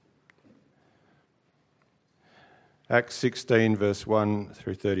Acts 16, verse 1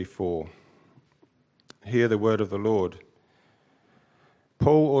 through 34. Hear the word of the Lord.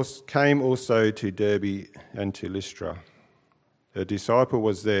 Paul came also to Derbe and to Lystra. A disciple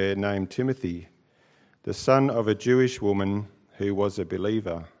was there named Timothy, the son of a Jewish woman who was a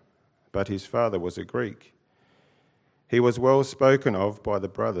believer, but his father was a Greek. He was well spoken of by the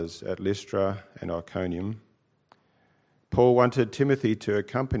brothers at Lystra and Iconium. Paul wanted Timothy to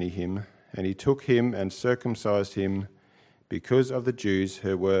accompany him, and he took him and circumcised him because of the Jews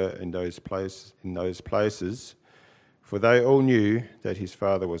who were in those places, for they all knew that his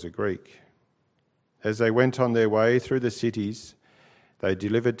father was a Greek. As they went on their way through the cities, they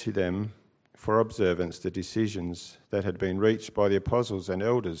delivered to them for observance the decisions that had been reached by the apostles and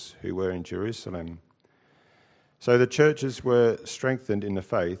elders who were in Jerusalem. So the churches were strengthened in the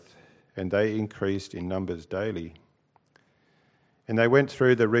faith, and they increased in numbers daily. And they went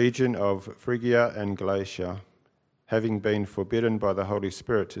through the region of Phrygia and Galatia, having been forbidden by the Holy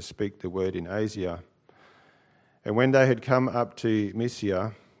Spirit to speak the word in Asia. And when they had come up to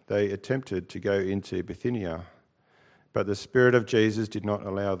Mysia, they attempted to go into Bithynia, but the Spirit of Jesus did not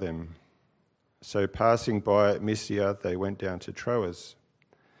allow them. So passing by Mysia, they went down to Troas.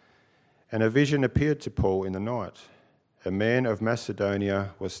 And a vision appeared to Paul in the night. A man of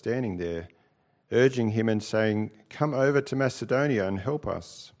Macedonia was standing there, urging him and saying, "Come over to Macedonia and help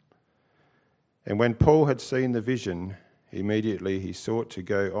us." And when Paul had seen the vision, immediately he sought to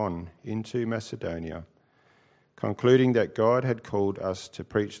go on into Macedonia, concluding that God had called us to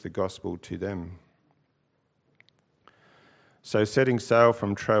preach the gospel to them. So setting sail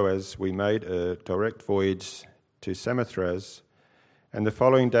from Troas, we made a direct voyage to Samothrace, and the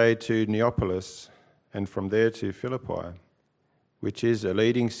following day to Neapolis, and from there to Philippi, which is a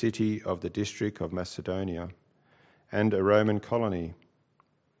leading city of the district of Macedonia, and a Roman colony.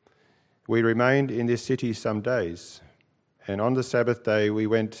 We remained in this city some days, and on the Sabbath day we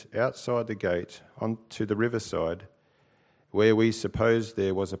went outside the gate onto the riverside, where we supposed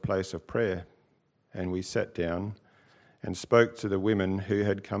there was a place of prayer, and we sat down and spoke to the women who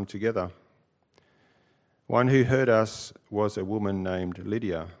had come together. One who heard us was a woman named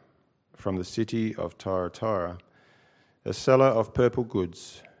Lydia, from the city of Thyatira, a seller of purple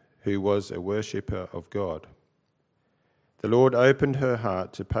goods, who was a worshipper of God. The Lord opened her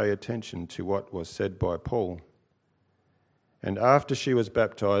heart to pay attention to what was said by Paul. And after she was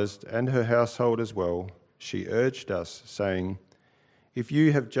baptized, and her household as well, she urged us, saying, "If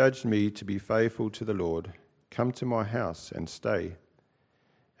you have judged me to be faithful to the Lord, come to my house and stay."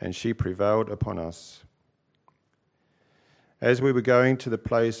 And she prevailed upon us. As we were going to the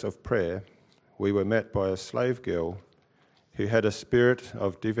place of prayer, we were met by a slave girl who had a spirit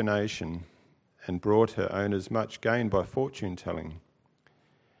of divination and brought her owners much gain by fortune-telling.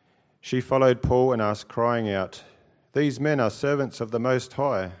 She followed Paul and us, crying out, "These men are servants of the Most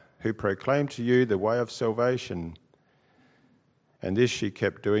High, who proclaim to you the way of salvation." And this she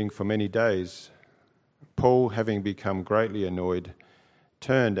kept doing for many days. Paul, having become greatly annoyed,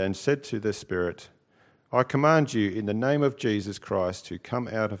 turned and said to the spirit, "I command you in the name of Jesus Christ to come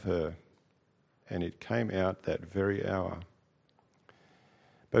out of her." And it came out that very hour.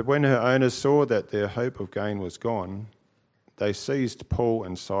 But when her owners saw that their hope of gain was gone, they seized Paul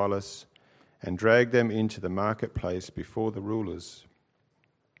and Silas and dragged them into the marketplace before the rulers.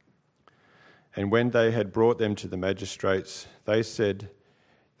 And when they had brought them to the magistrates, they said,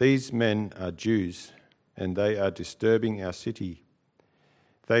 "These men are Jews, and they are disturbing our city.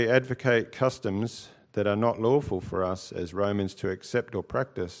 They advocate customs that are not lawful for us as Romans to accept or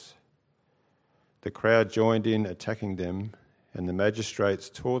practice." The crowd joined in attacking them, and the magistrates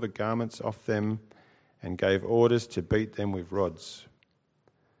tore the garments off them and gave orders to beat them with rods.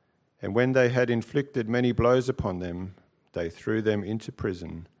 And when they had inflicted many blows upon them, they threw them into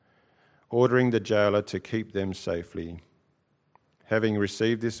prison, ordering the jailer to keep them safely. Having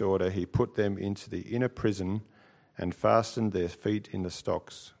received this order, he put them into the inner prison and fastened their feet in the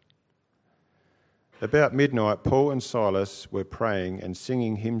stocks. About midnight, Paul and Silas were praying and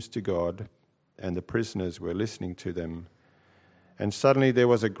singing hymns to God, and the prisoners were listening to them. And suddenly there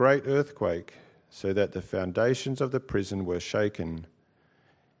was a great earthquake, so that the foundations of the prison were shaken.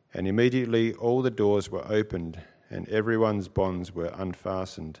 And immediately all the doors were opened, and everyone's bonds were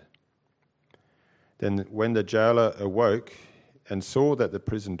unfastened. Then when the jailer awoke and saw that the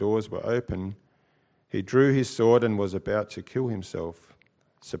prison doors were open, he drew his sword and was about to kill himself,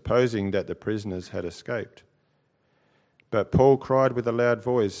 supposing that the prisoners had escaped. But Paul cried with a loud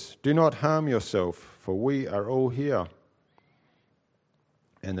voice, "Do not harm yourself, for we are all here."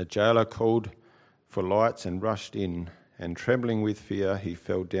 And the jailer called for lights and rushed in, and trembling with fear, he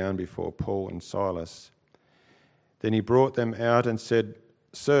fell down before Paul and Silas. Then he brought them out and said,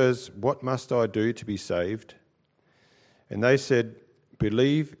 Sirs, what must I do to be saved? And they said,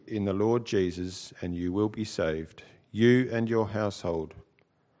 Believe in the Lord Jesus, and you will be saved, you and your household.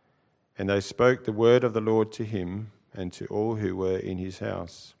 And they spoke the word of the Lord to him and to all who were in his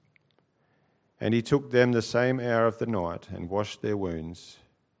house. And he took them the same hour of the night and washed their wounds,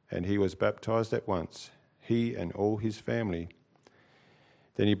 and he was baptized at once, he and all his family.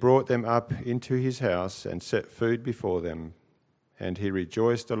 Then he brought them up into his house and set food before them, and he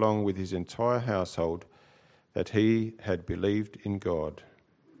rejoiced along with his entire household that he had believed in God.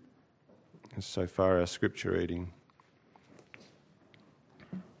 And so far our scripture reading.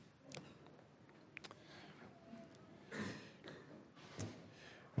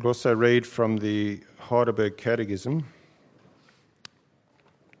 We'll also read from the Heidelberg Catechism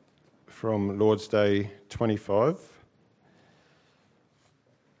from Lord's Day 25.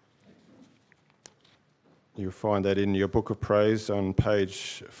 You'll find that in your book of praise on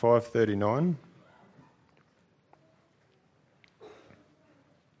page 539.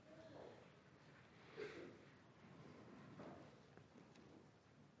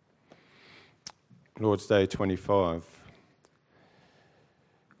 Lord's Day 25.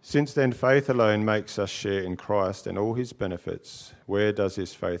 Since then, faith alone makes us share in Christ and all his benefits. Where does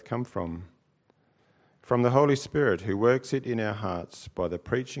this faith come from? From the Holy Spirit, who works it in our hearts by the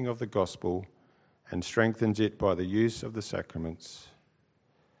preaching of the gospel and strengthens it by the use of the sacraments.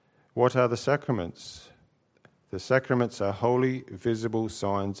 What are the sacraments? The sacraments are holy, visible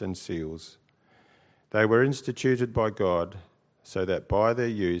signs and seals. They were instituted by God so that by their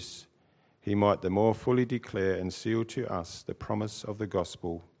use he might the more fully declare and seal to us the promise of the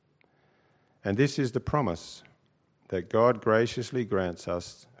gospel. And this is the promise, that God graciously grants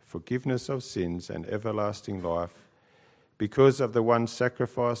us forgiveness of sins and everlasting life because of the one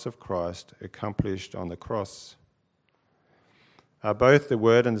sacrifice of Christ accomplished on the cross. Are both the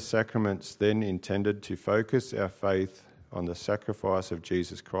word and the sacraments then intended to focus our faith on the sacrifice of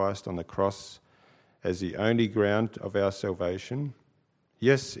Jesus Christ on the cross as the only ground of our salvation?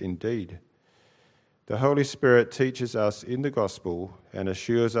 Yes, indeed. The Holy Spirit teaches us in the gospel and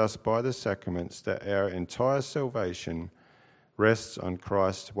assures us by the sacraments that our entire salvation rests on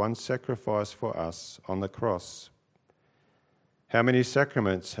Christ's one sacrifice for us on the cross. How many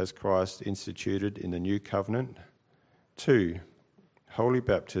sacraments has Christ instituted in the new covenant? 2, Holy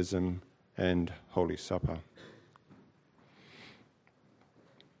Baptism and Holy Supper.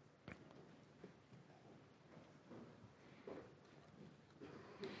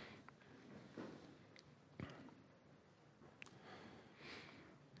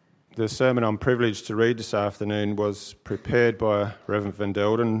 The sermon I'm privileged to read this afternoon was prepared by Reverend Van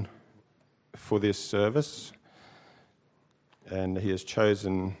Delden for this service, and he has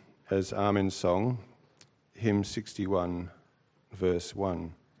chosen as Amen song, hymn 61, verse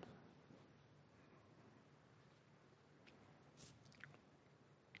 1.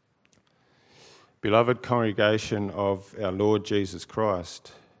 Beloved congregation of our Lord Jesus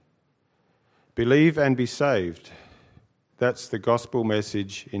Christ, believe and be saved. That's the gospel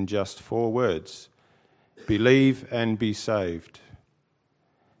message in just 4 words. Believe and be saved.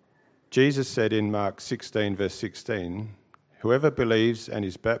 Jesus said in Mark 16, verse 16, whoever believes and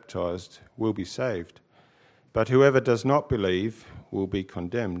is baptized will be saved, but whoever does not believe will be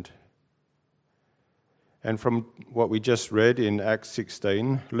condemned. And from what we just read in Acts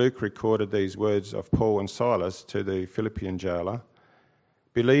 16, Luke recorded these words of Paul and Silas to the Philippian jailer,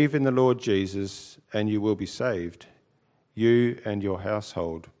 believe in the Lord Jesus and you will be saved, you and your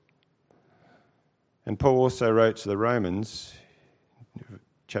household. And Paul also wrote to the Romans,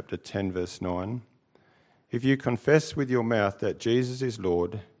 chapter 10, verse 9, if you confess with your mouth that Jesus is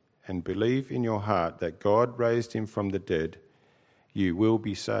Lord and believe in your heart that God raised him from the dead, you will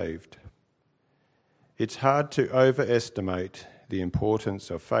be saved. It's hard to overestimate the importance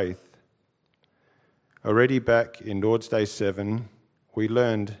of faith. Already back in Lord's Day 7, we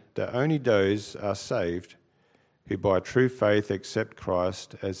learned that only those are saved who by true faith accept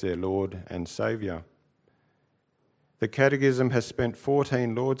Christ as their Lord and Saviour. The Catechism has spent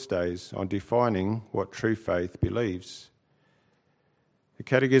 14 Lord's Days on defining what true faith believes. The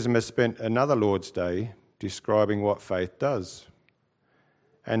Catechism has spent another Lord's Day describing what faith does,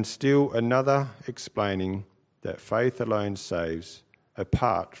 and still another explaining that faith alone saves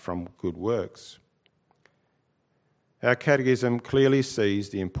apart from good works. Our Catechism clearly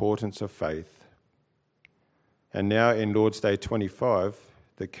sees the importance of faith. And now in Lord's Day 25,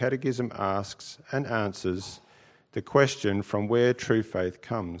 the Catechism asks and answers the question from where true faith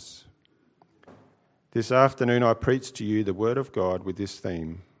comes. This afternoon I preach to you the Word of God with this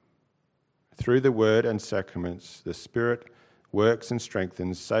theme. Through the word and sacraments, the Spirit works and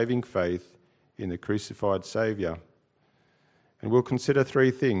strengthens saving faith in the crucified Saviour. And we'll consider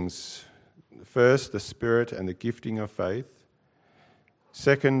three things. First, the Spirit and the gifting of faith.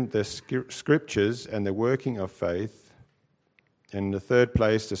 Second, the Scriptures and the working of faith. And in the third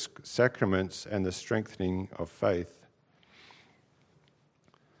place, the sacraments and the strengthening of faith.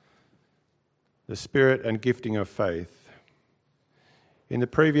 The Spirit and gifting of faith. In the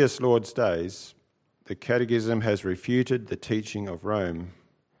previous Lord's days, the Catechism has refuted the teaching of Rome,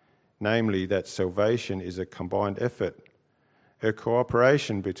 namely that salvation is a combined effort, a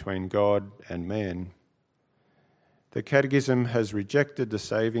cooperation between God and man. The Catechism has rejected the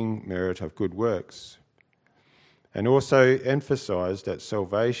saving merit of good works and also emphasised that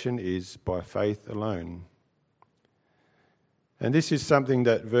salvation is by faith alone. And this is something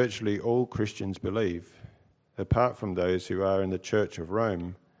that virtually all Christians believe, apart from those who are in the Church of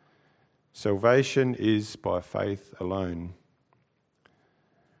Rome. Salvation is by faith alone.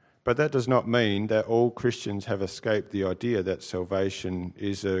 But that does not mean that all Christians have escaped the idea that salvation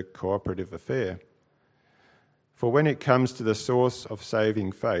is a cooperative affair. For when it comes to the source of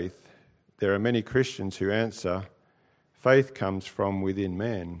saving faith, there are many Christians who answer, faith comes from within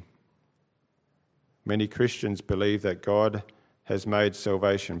man. Many Christians believe that God has made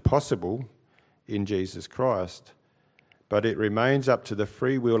salvation possible in Jesus Christ, but it remains up to the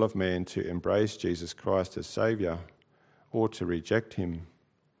free will of man to embrace Jesus Christ as Saviour or to reject him.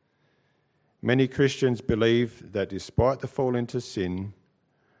 Many Christians believe that despite the fall into sin,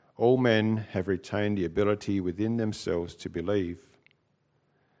 all men have retained the ability within themselves to believe.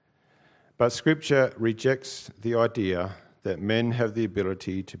 But Scripture rejects the idea that men have the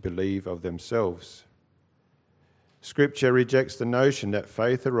ability to believe of themselves. Scripture rejects the notion that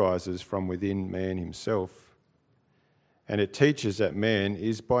faith arises from within man himself, and it teaches that man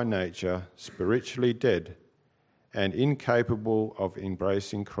is by nature spiritually dead and incapable of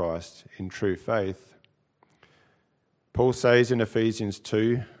embracing Christ in true faith. Paul says in Ephesians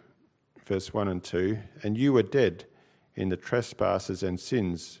 2, verse 1 and 2, "And you were dead in the trespasses and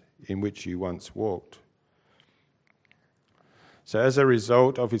sins in which you once walked." So as a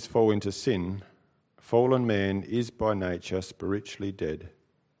result of his fall into sin, fallen man is by nature spiritually dead.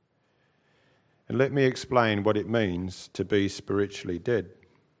 And let me explain what it means to be spiritually dead.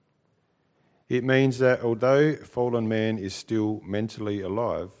 It means that although fallen man is still mentally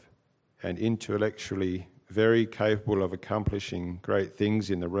alive and intellectually very capable of accomplishing great things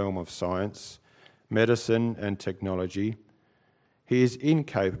in the realm of science, medicine, and technology, he is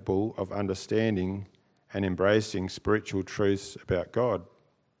incapable of understanding and embracing spiritual truths about God.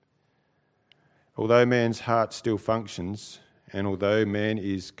 Although man's heart still functions, and although man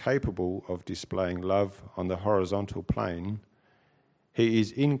is capable of displaying love on the horizontal plane, he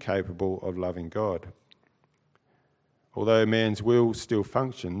is incapable of loving God. Although man's will still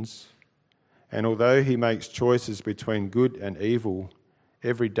functions, and although he makes choices between good and evil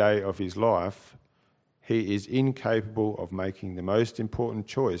every day of his life, he is incapable of making the most important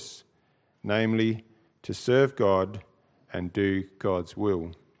choice, namely to serve God and do God's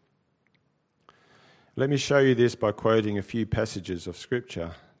will. Let me show you this by quoting a few passages of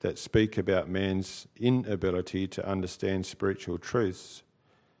Scripture that speak about man's inability to understand spiritual truths.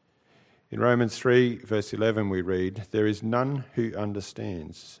 In Romans 3, verse 11, we read, "There is none who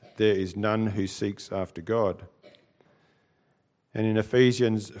understands. There is none who seeks after God." And in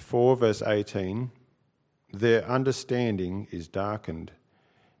Ephesians 4, verse 18, "Their understanding is darkened,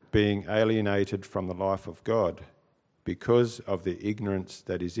 being alienated from the life of God, because of the ignorance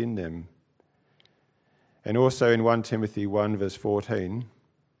that is in them." And also in 1 Timothy 1, verse 14,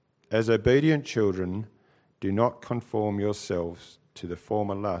 "As obedient children, do not conform yourselves to the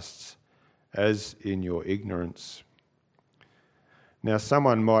former lusts, as in your ignorance." Now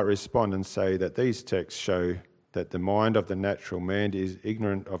someone might respond and say that these texts show that the mind of the natural man is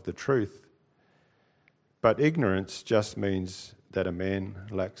ignorant of the truth. But ignorance just means that a man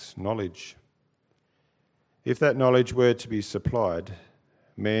lacks knowledge. If that knowledge were to be supplied,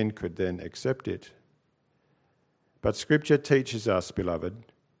 man could then accept it. But Scripture teaches us,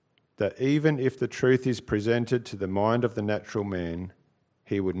 beloved, that even if the truth is presented to the mind of the natural man,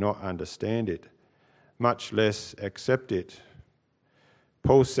 he would not understand it, much less accept it.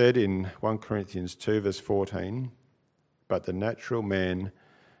 Paul said in 1 Corinthians 2, verse 14, "But the natural man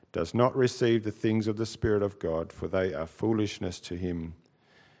does not receive the things of the Spirit of God, for they are foolishness to him,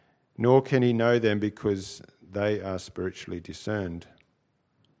 nor can he know them because they are spiritually discerned."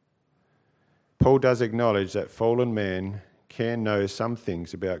 Paul does acknowledge that fallen man can know some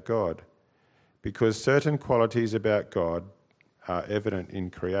things about God, because certain qualities about God are evident in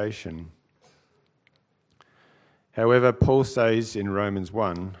creation. However, Paul says in Romans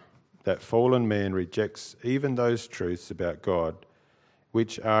 1 that fallen man rejects even those truths about God,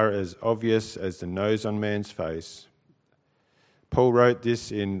 which are as obvious as the nose on man's face. Paul wrote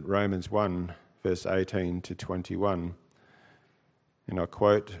this in Romans 1, verse 18 to 21, and I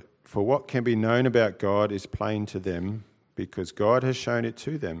quote, "For what can be known about God is plain to them, because God has shown it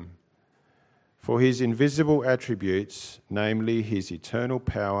to them. For his invisible attributes, namely his eternal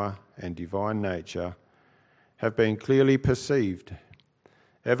power and divine nature, have been clearly perceived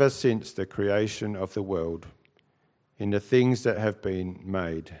ever since the creation of the world in the things that have been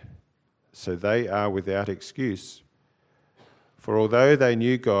made, so they are without excuse. For although they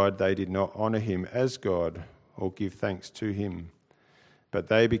knew God, they did not honour him as God or give thanks to him, but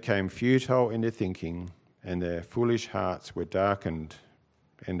they became futile in their thinking, and their foolish hearts were darkened."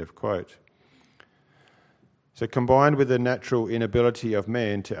 End of quote. So combined with the natural inability of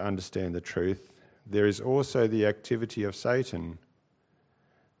man to understand the truth, there is also the activity of Satan.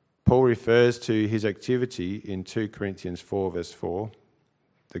 Paul refers to his activity in 2 Corinthians 4, verse 4.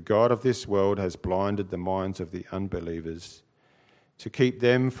 "The God of this world has blinded the minds of the unbelievers to keep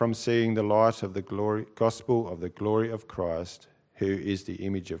them from seeing the light of the gospel of the glory of Christ, who is the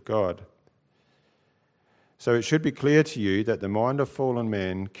image of God." So it should be clear to you that the mind of fallen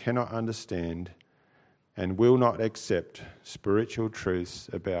man cannot understand and will not accept spiritual truths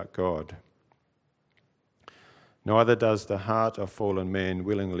about God. Neither does the heart of fallen man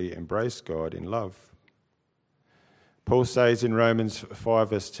willingly embrace God in love. Paul says in Romans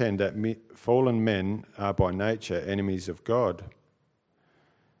 5 verse 10 that fallen men are by nature enemies of God.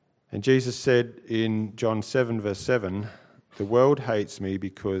 And Jesus said in John 7 verse 7, "The world hates me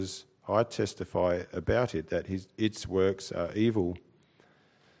because I testify about it, that its works are evil."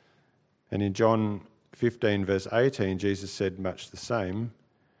 And in John 15 verse 18, Jesus said much the same,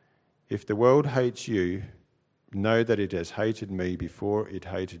 "If the world hates you, know that it has hated me before it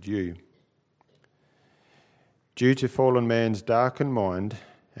hated you." Due to fallen man's darkened mind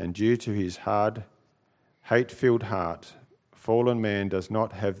and due to his hard, hate-filled heart, fallen man does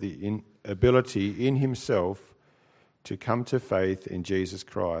not have the ability in himself to come to faith in Jesus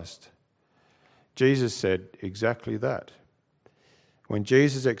Christ. Jesus said exactly that. When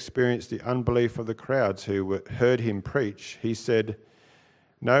Jesus experienced the unbelief of the crowds who heard him preach, he said,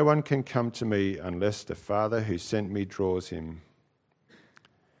 "No one can come to me unless the Father who sent me draws him."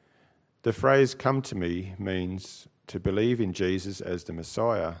 The phrase "come to me" means to believe in Jesus as the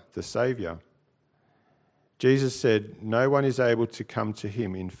Messiah, the Saviour. Jesus said, "No one is able to come to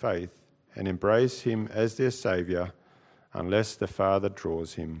him in faith and embrace him as their Saviour unless the Father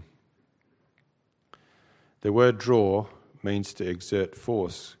draws him." The word "draw" means to exert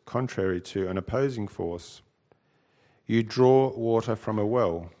force, contrary to an opposing force. You draw water from a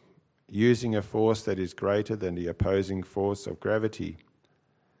well, using a force that is greater than the opposing force of gravity.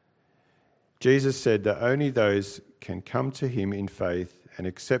 Jesus said that only those can come to him in faith and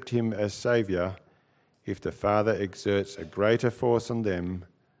accept him as Saviour if the Father exerts a greater force on them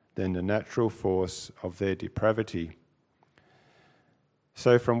than the natural force of their depravity.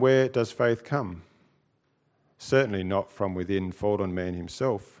 So from where does faith come? Certainly not from within fallen man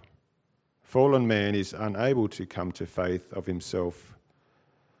himself. Fallen man is unable to come to faith of himself.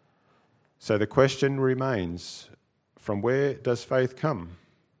 So the question remains, from where does faith come?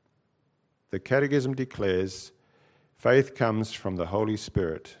 The Catechism declares, faith comes from the Holy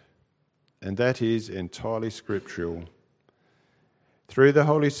Spirit, and that is entirely scriptural. Through the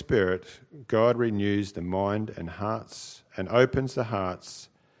Holy Spirit, God renews the mind and hearts and opens the hearts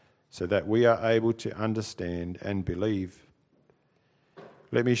so that we are able to understand and believe.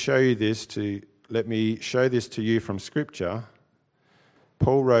 Let me show this to you from Scripture.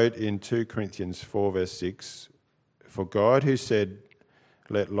 Paul wrote in 2 Corinthians 4 verse 6, "For God who said,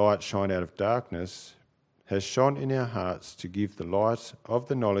 'Let light shine out of darkness,' has shone in our hearts to give the light of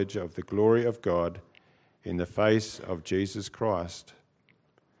the knowledge of the glory of God in the face of Jesus Christ."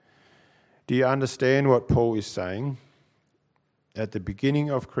 Do you understand what Paul is saying? At the beginning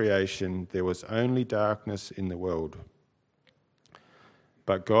of creation, there was only darkness in the world.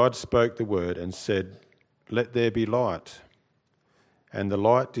 But God spoke the word and said, "Let there be light." And the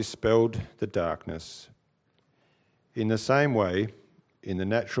light dispelled the darkness. In the same way, in the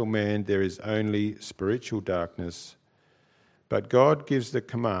natural man there is only spiritual darkness. But God gives the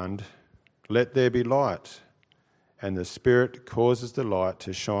command, "Let there be light." And the Spirit causes the light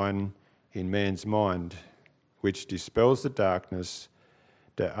to shine in man's mind, which dispels the darkness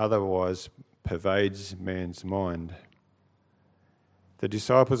that otherwise pervades man's mind. The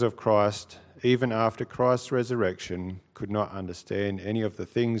disciples of Christ, even after Christ's resurrection, could not understand any of the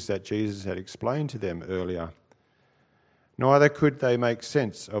things that Jesus had explained to them earlier. Neither could they make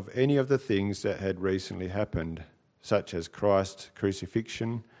sense of any of the things that had recently happened, such as Christ's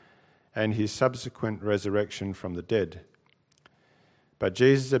crucifixion and his subsequent resurrection from the dead. But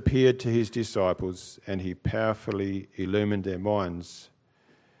Jesus appeared to his disciples and he powerfully illumined their minds.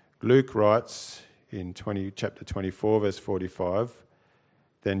 Luke writes in chapter 24, verse 45,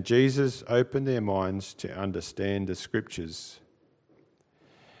 "Then Jesus opened their minds to understand the Scriptures.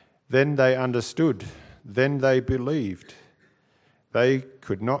 Then they understood, then they believed. They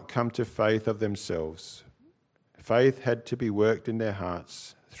could not come to faith of themselves. Faith had to be worked in their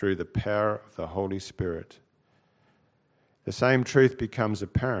hearts through the power of the Holy Spirit." The same truth becomes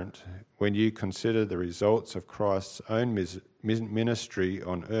apparent when you consider the results of Christ's own ministry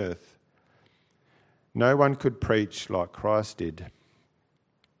on earth. No one could preach like Christ did.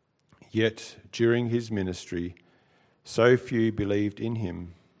 Yet, during his ministry, so few believed in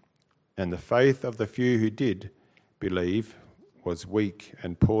him, and the faith of the few who did believe was weak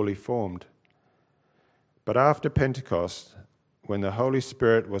and poorly formed. But after Pentecost, when the Holy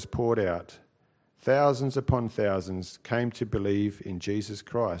Spirit was poured out, thousands upon thousands came to believe in Jesus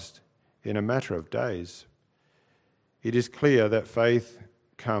Christ in a matter of days. It is clear that faith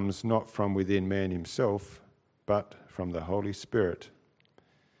comes not from within man himself, but from the Holy Spirit.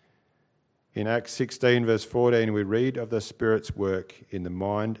 In Acts 16, verse 14, we read of the Spirit's work in the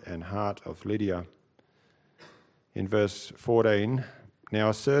mind and heart of Lydia. In verse 14, "Now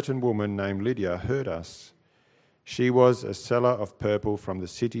a certain woman named Lydia heard us. She was a seller of purple from the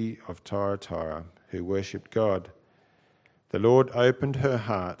city of Thyatira, who worshipped God. The Lord opened her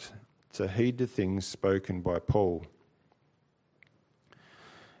heart to heed the things spoken by Paul."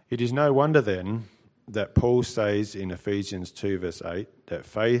 It is no wonder then that Paul says in Ephesians 2 verse 8 that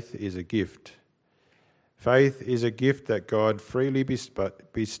faith is a gift. Faith is a gift that God freely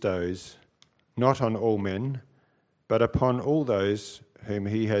bestows, not on all men, but upon all those whom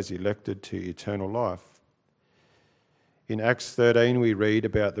he has elected to eternal life. In Acts 13 we read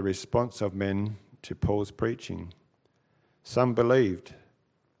about the response of men to Paul's preaching. Some believed,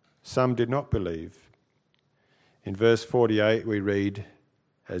 some did not believe. In verse 48 we read,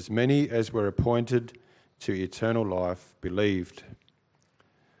 "As many as were appointed to eternal life believed."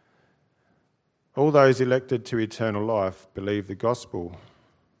 All those elected to eternal life believe the gospel,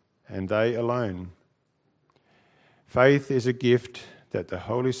 and they alone. Faith is a gift that the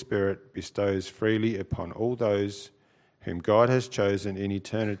Holy Spirit bestows freely upon all those whom God has chosen in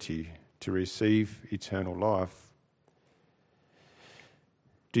eternity to receive eternal life.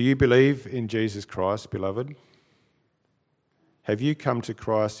 Do you believe in Jesus Christ, beloved? Have you come to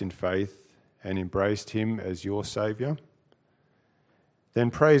Christ in faith and embraced him as your Saviour? Then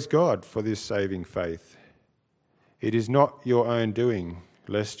praise God for this saving faith. It is not your own doing,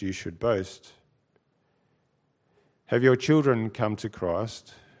 lest you should boast. Have your children come to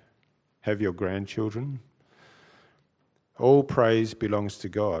Christ? Have your grandchildren? All praise belongs to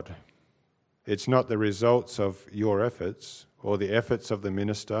God. It's not the results of your efforts or the efforts of the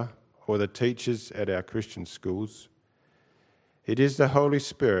minister or the teachers at our Christian schools. It is the Holy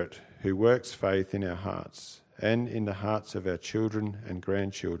Spirit who works faith in our hearts and in the hearts of our children and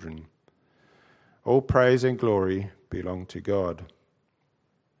grandchildren. All praise and glory belong to God.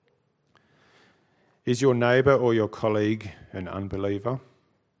 Is your neighbour or your colleague an unbeliever?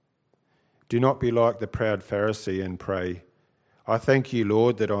 Do not be like the proud Pharisee and pray, "I thank you,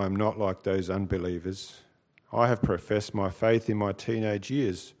 Lord, that I am not like those unbelievers. I have professed my faith in my teenage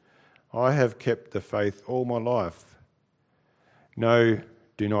years. I have kept the faith all my life." No,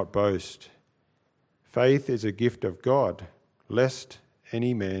 do not boast. Faith is a gift of God, lest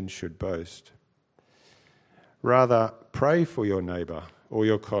any man should boast. Rather, pray for your neighbour or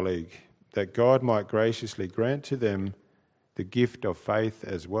your colleague, that God might graciously grant to them the gift of faith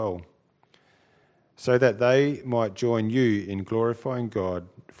as well, so that they might join you in glorifying God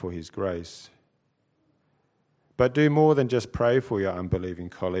for his grace. But do more than just pray for your unbelieving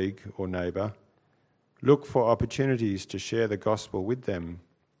colleague or neighbour. Look for opportunities to share the gospel with them.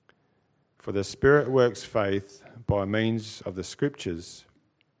 For the Spirit works faith by means of the Scriptures.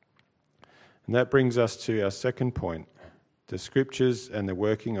 And that brings us to our second point, the Scriptures and the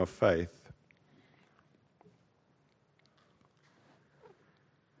working of faith.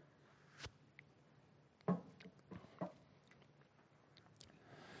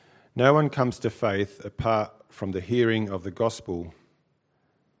 No one comes to faith apart from the hearing of the gospel.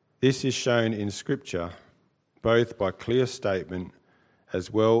 This is shown in Scripture, both by clear statement as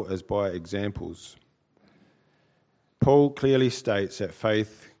well as by examples. Paul clearly states that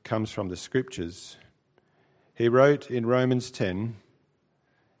faith comes from the Scriptures. He wrote in Romans 10,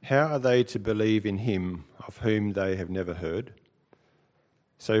 "How are they to believe in him of whom they have never heard?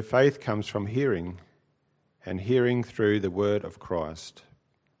 So faith comes from hearing, and hearing through the word of Christ.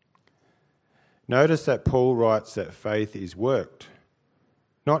 Notice that Paul writes that faith is worked,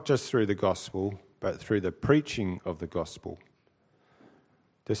 not just through the gospel, but through the preaching of the gospel.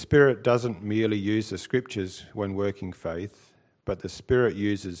 The Spirit doesn't merely use the scriptures when working faith, but the Spirit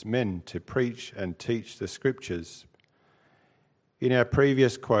uses men to preach and teach the scriptures. In our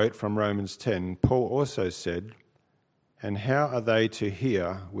previous quote from Romans 10, Paul also said, "And how are they to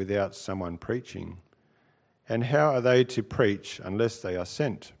hear without someone preaching? And how are they to preach unless they are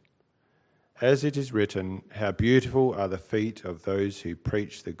sent? As it is written, how beautiful are the feet of those who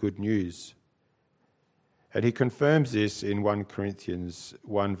preach the good news." And he confirms this in 1 Corinthians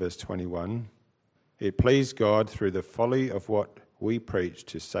 1 verse 21. It pleased God through the folly of what we preach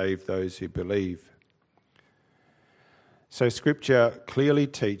to save those who believe. So Scripture clearly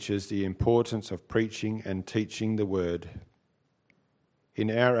teaches the importance of preaching and teaching the word.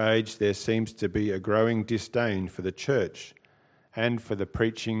 In our age, there seems to be a growing disdain for the church and for the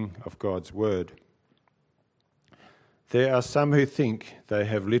preaching of God's word. There are some who think they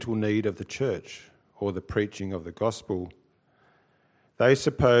have little need of the church or the preaching of the gospel. They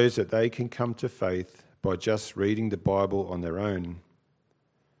suppose that they can come to faith by just reading the Bible on their own.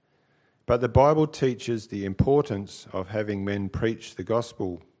 But the Bible teaches the importance of having men preach the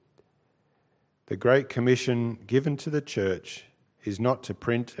gospel. The Great Commission given to the church is not to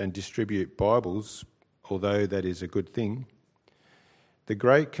print and distribute Bibles, although that is a good thing. The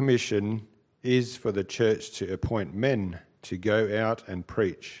Great Commission is for the church to appoint men to go out and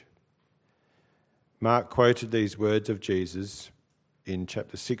preach. Mark quoted these words of Jesus in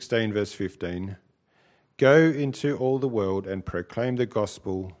chapter 16, verse 15. "Go into all the world and proclaim the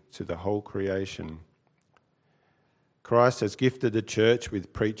gospel to the whole creation." Christ has gifted the church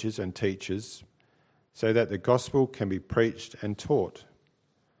with preachers and teachers so that the gospel can be preached and taught.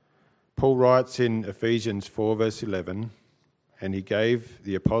 Paul writes in Ephesians 4, verse 11, "And he gave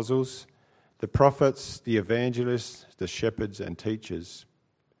the apostles, the prophets, the evangelists, the shepherds and teachers."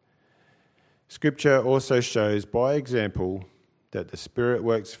 Scripture also shows by example that the Spirit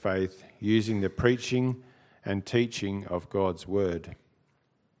works faith using the preaching and teaching of God's word.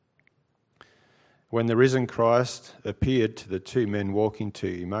 When the risen Christ appeared to the two men walking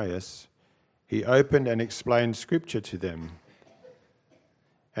to Emmaus, he opened and explained Scripture to them.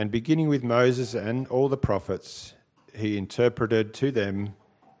 And beginning with Moses and all the prophets, he interpreted to them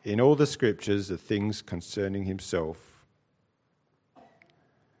in all the Scriptures the things concerning himself.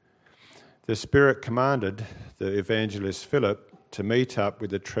 The Spirit commanded the evangelist Philip to meet up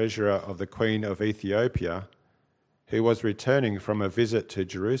with the treasurer of the Queen of Ethiopia, who was returning from a visit to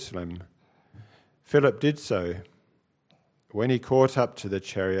Jerusalem. Philip did so. When he caught up to the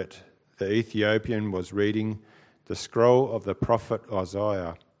chariot, the Ethiopian was reading the scroll of the prophet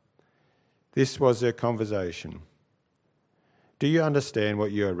Isaiah. This was their conversation. "Do you understand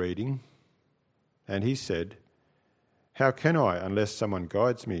what you are reading?" And he said, "How can I unless someone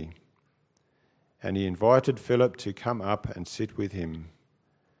guides me?" And he invited Philip to come up and sit with him.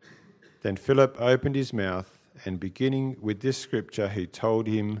 Then Philip opened his mouth, and beginning with this scripture, he told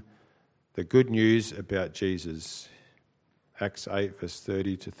him the good news about Jesus. Acts 8, verse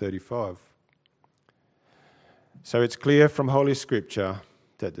 30 to 35. So it's clear from Holy Scripture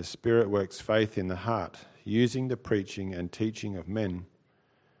that the Spirit works faith in the heart, using the preaching and teaching of men.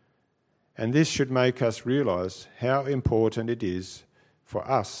 And this should make us realise how important it is for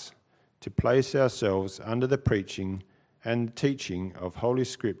us to place ourselves under the preaching and teaching of Holy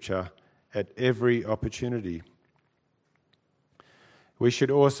Scripture at every opportunity. We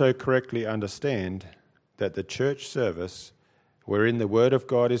should also correctly understand that the church service, wherein the Word of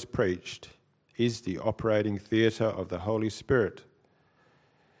God is preached, is the operating theatre of the Holy Spirit.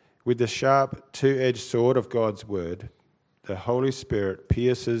 With the sharp, two-edged sword of God's Word, the Holy Spirit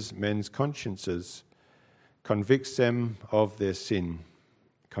pierces men's consciences, convicts them of their sin,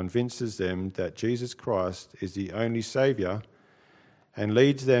 convinces them that Jesus Christ is the only Saviour, and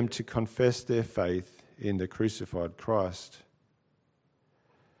leads them to confess their faith in the crucified Christ.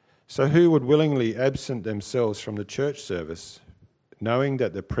 So who would willingly absent themselves from the church service, knowing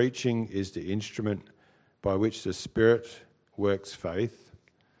that the preaching is the instrument by which the Spirit works faith?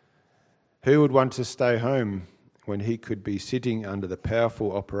 Who would want to stay home when he could be sitting under the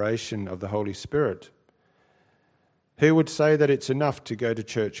powerful operation of the Holy Spirit? Who would say that it's enough to go to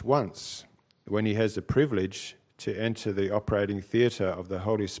church once when he has the privilege to enter the operating theatre of the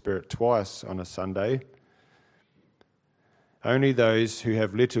Holy Spirit twice on a Sunday? Only those who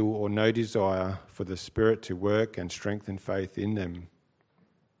have little or no desire for the Spirit to work and strengthen faith in them.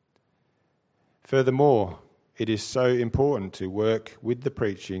 Furthermore, it is so important to work with the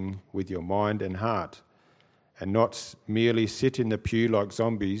preaching with your mind and heart, and not merely sit in the pew like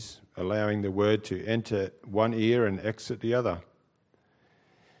zombies, allowing the word to enter one ear and exit the other.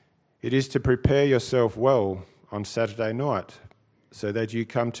 It is to prepare yourself well on Saturday night so that you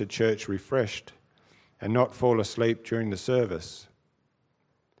come to church refreshed and not fall asleep during the service.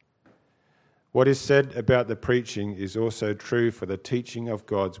 What is said about the preaching is also true for the teaching of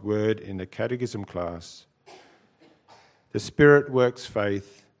God's word in the catechism class. The Spirit works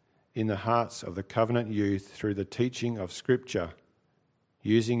faith in the hearts of the covenant youth through the teaching of Scripture,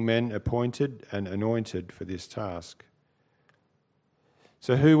 using men appointed and anointed for this task.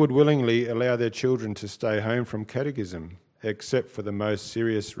 So who would willingly allow their children to stay home from catechism, except for the most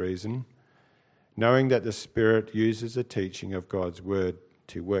serious reason, knowing that the Spirit uses the teaching of God's word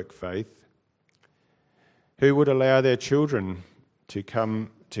to work faith? Who would allow their children to come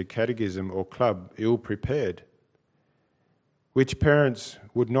to catechism or club ill-prepared? Which parents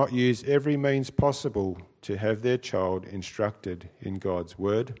would not use every means possible to have their child instructed in God's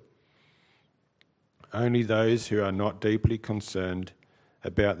word? Only those who are not deeply concerned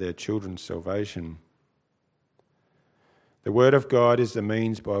about their children's salvation. The word of God is the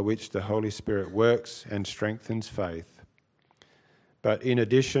means by which the Holy Spirit works and strengthens faith. But in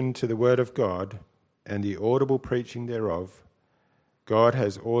addition to the word of God and the audible preaching thereof, God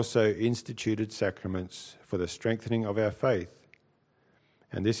has also instituted sacraments for the strengthening of our faith.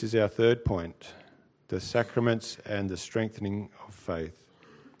 And this is our third point, the sacraments and the strengthening of faith.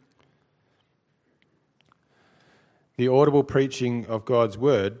 The audible preaching of God's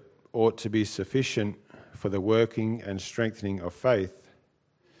word ought to be sufficient for the working and strengthening of faith.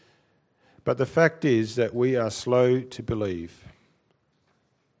 But the fact is that we are slow to believe.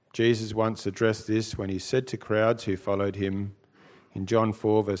 Jesus once addressed this when he said to crowds who followed him in John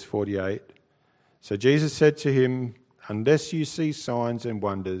 4, verse 48, "So Jesus said to him, 'Unless you see signs and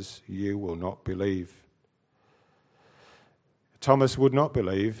wonders, you will not believe.'" Thomas would not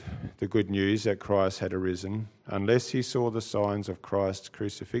believe the good news that Christ had arisen unless he saw the signs of Christ's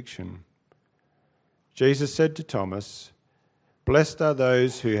crucifixion. Jesus said to Thomas, "Blessed are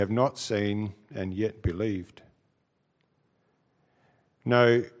those who have not seen and yet believed."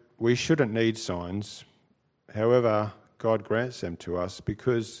 No, we shouldn't need signs. However, God grants them to us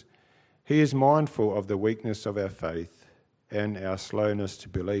because he is mindful of the weakness of our faith and our slowness to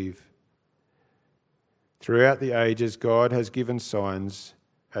believe. Throughout the ages, God has given signs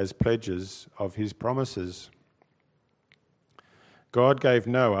as pledges of his promises. God gave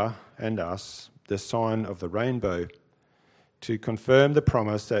Noah and us the sign of the rainbow to confirm the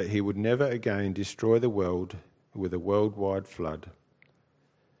promise that he would never again destroy the world with a worldwide flood.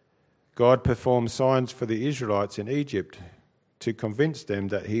 God performed signs for the Israelites in Egypt to convince them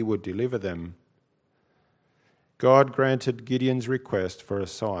that he would deliver them. God granted Gideon's request for a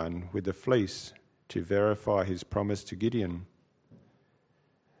sign with the fleece to verify his promise to Gideon.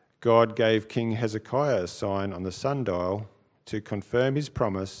 God gave King Hezekiah a sign on the sundial to confirm his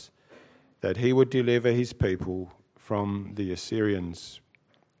promise that he would deliver his people from the Assyrians.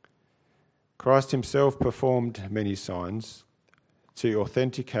 Christ himself performed many signs to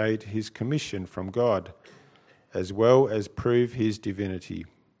authenticate his commission from God, as well as prove his divinity.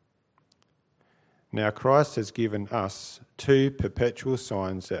 Now Christ has given us two perpetual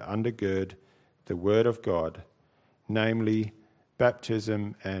signs that undergird the word of God, namely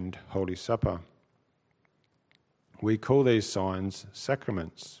baptism and Holy Supper. We call these signs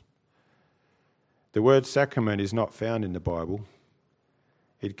sacraments. The word sacrament is not found in the Bible.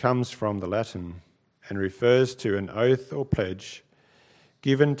 It comes from the Latin and refers to an oath or pledge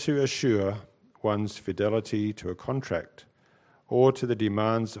given to assure one's fidelity to a contract or to the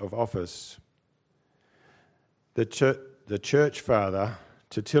demands of office. The church father,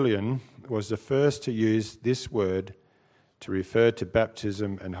 Tertullian, was the first to use this word to refer to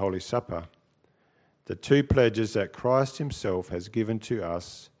baptism and Holy Supper, the two pledges that Christ himself has given to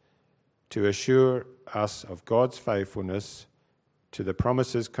us to assure us of God's faithfulness to the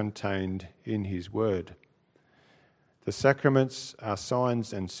promises contained in his word. The sacraments are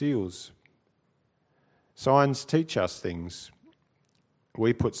signs and seals. Signs teach us things.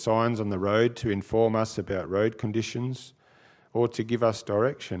 We put signs on the road to inform us about road conditions or to give us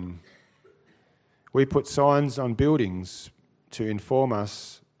direction. We put signs on buildings to inform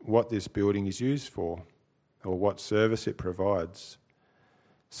us what this building is used for or what service it provides.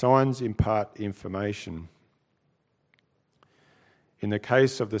 Signs impart information. In the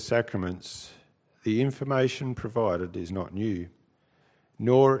case of the sacraments, the information provided is not new,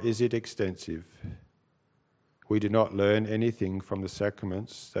 nor is it extensive. we do not learn anything from the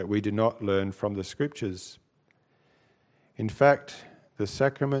sacraments that we do not learn from the Scriptures. In fact, the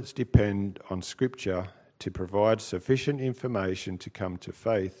sacraments depend on Scripture to provide sufficient information to come to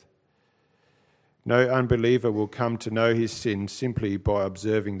faith. No unbeliever will come to know his sin simply by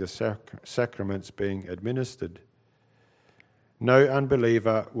observing the sacraments being administered. No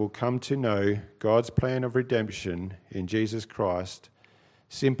unbeliever will come to know God's plan of redemption in Jesus Christ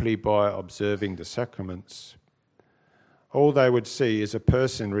simply by observing the sacraments. All they would see is a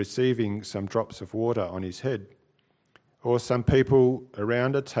person receiving some drops of water on his head, or some people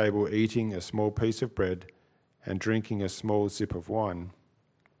around a table eating a small piece of bread and drinking a small sip of wine.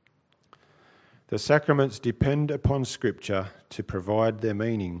 The sacraments depend upon Scripture to provide their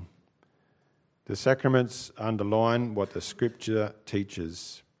meaning. The sacraments underline what the Scripture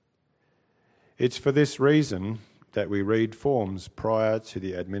teaches. It's for this reason that we read forms prior to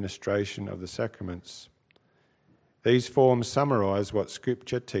the administration of the sacraments. These forms summarise what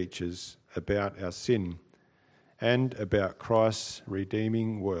Scripture teaches about our sin and about Christ's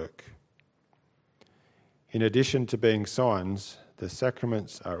redeeming work. In addition to being signs, the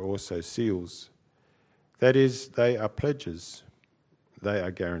sacraments are also seals. That is, they are pledges, they are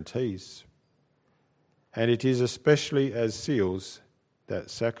guarantees. And it is especially as seals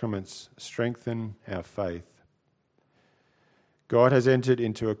that sacraments strengthen our faith. God has entered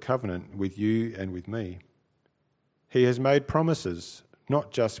into a covenant with you and with me. He has made promises,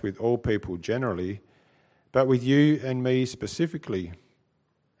 not just with all people generally, but with you and me specifically.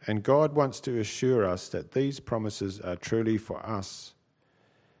 And God wants to assure us that these promises are truly for us.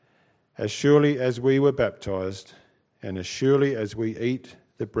 As surely as we were baptized, and as surely as we eat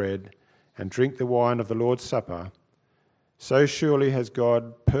the bread and drink the wine of the Lord's Supper, so surely has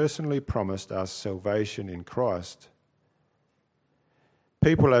God personally promised us salvation in Christ.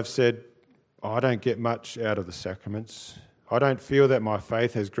 People have said, I don't get much out of the sacraments. I don't feel that my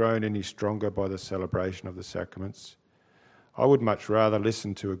faith has grown any stronger by the celebration of the sacraments. I would much rather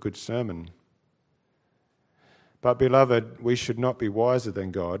listen to a good sermon. But, beloved, we should not be wiser than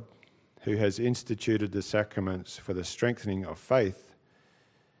God, who has instituted the sacraments for the strengthening of faith.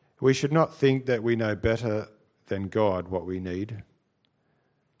 We should not think that we know better than God what we need.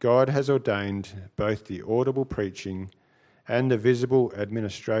 God has ordained both the audible preaching and the visible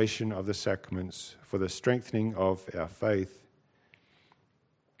administration of the sacraments for the strengthening of our faith.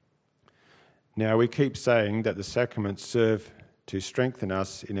 Now, we keep saying that the sacraments serve to strengthen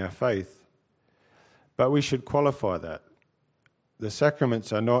us in our faith, but we should qualify that. The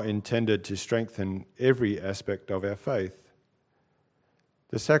sacraments are not intended to strengthen every aspect of our faith.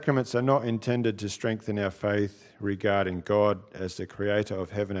 The sacraments are not intended to strengthen our faith regarding God as the creator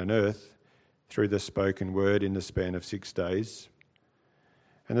of heaven and earth through the spoken word in the span of 6 days.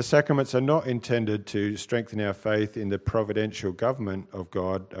 And the sacraments are not intended to strengthen our faith in the providential government of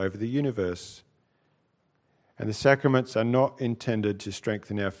God over the universe. And the sacraments are not intended to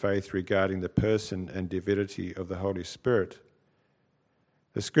strengthen our faith regarding the person and divinity of the Holy Spirit.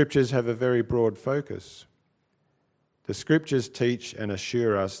 The Scriptures have a very broad focus. The Scriptures teach and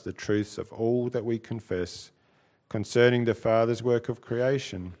assure us the truths of all that we confess concerning the Father's work of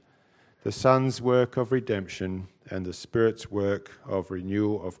creation, the Son's work of redemption, and the Spirit's work of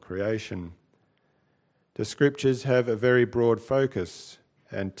renewal of creation. The Scriptures have a very broad focus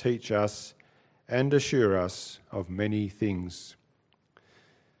and teach us and assure us of many things.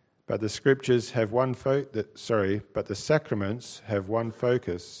 But the Scriptures have but the sacraments have one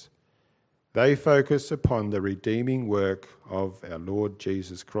focus. They focus upon the redeeming work of our Lord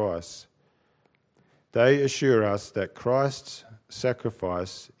Jesus Christ. They assure us that Christ's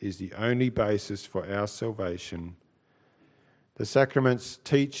sacrifice is the only basis for our salvation. The sacraments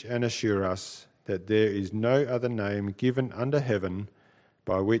teach and assure us that there is no other name given under heaven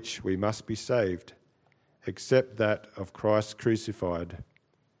by which we must be saved, except that of Christ crucified.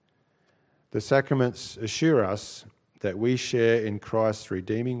 The sacraments assure us that we share in Christ's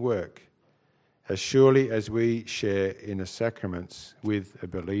redeeming work, as surely as we share in the sacraments with a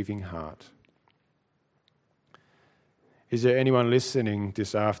believing heart. Is there anyone listening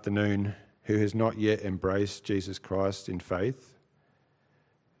this afternoon who has not yet embraced Jesus Christ in faith?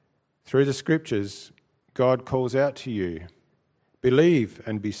 Through the Scriptures, God calls out to you, believe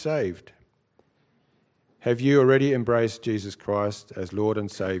and be saved. Have you already embraced Jesus Christ as Lord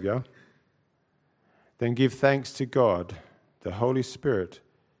and Saviour? Then give thanks to God, the Holy Spirit,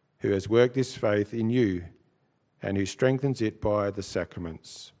 who has worked this faith in you and who strengthens it by the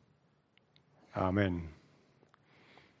sacraments. Amen.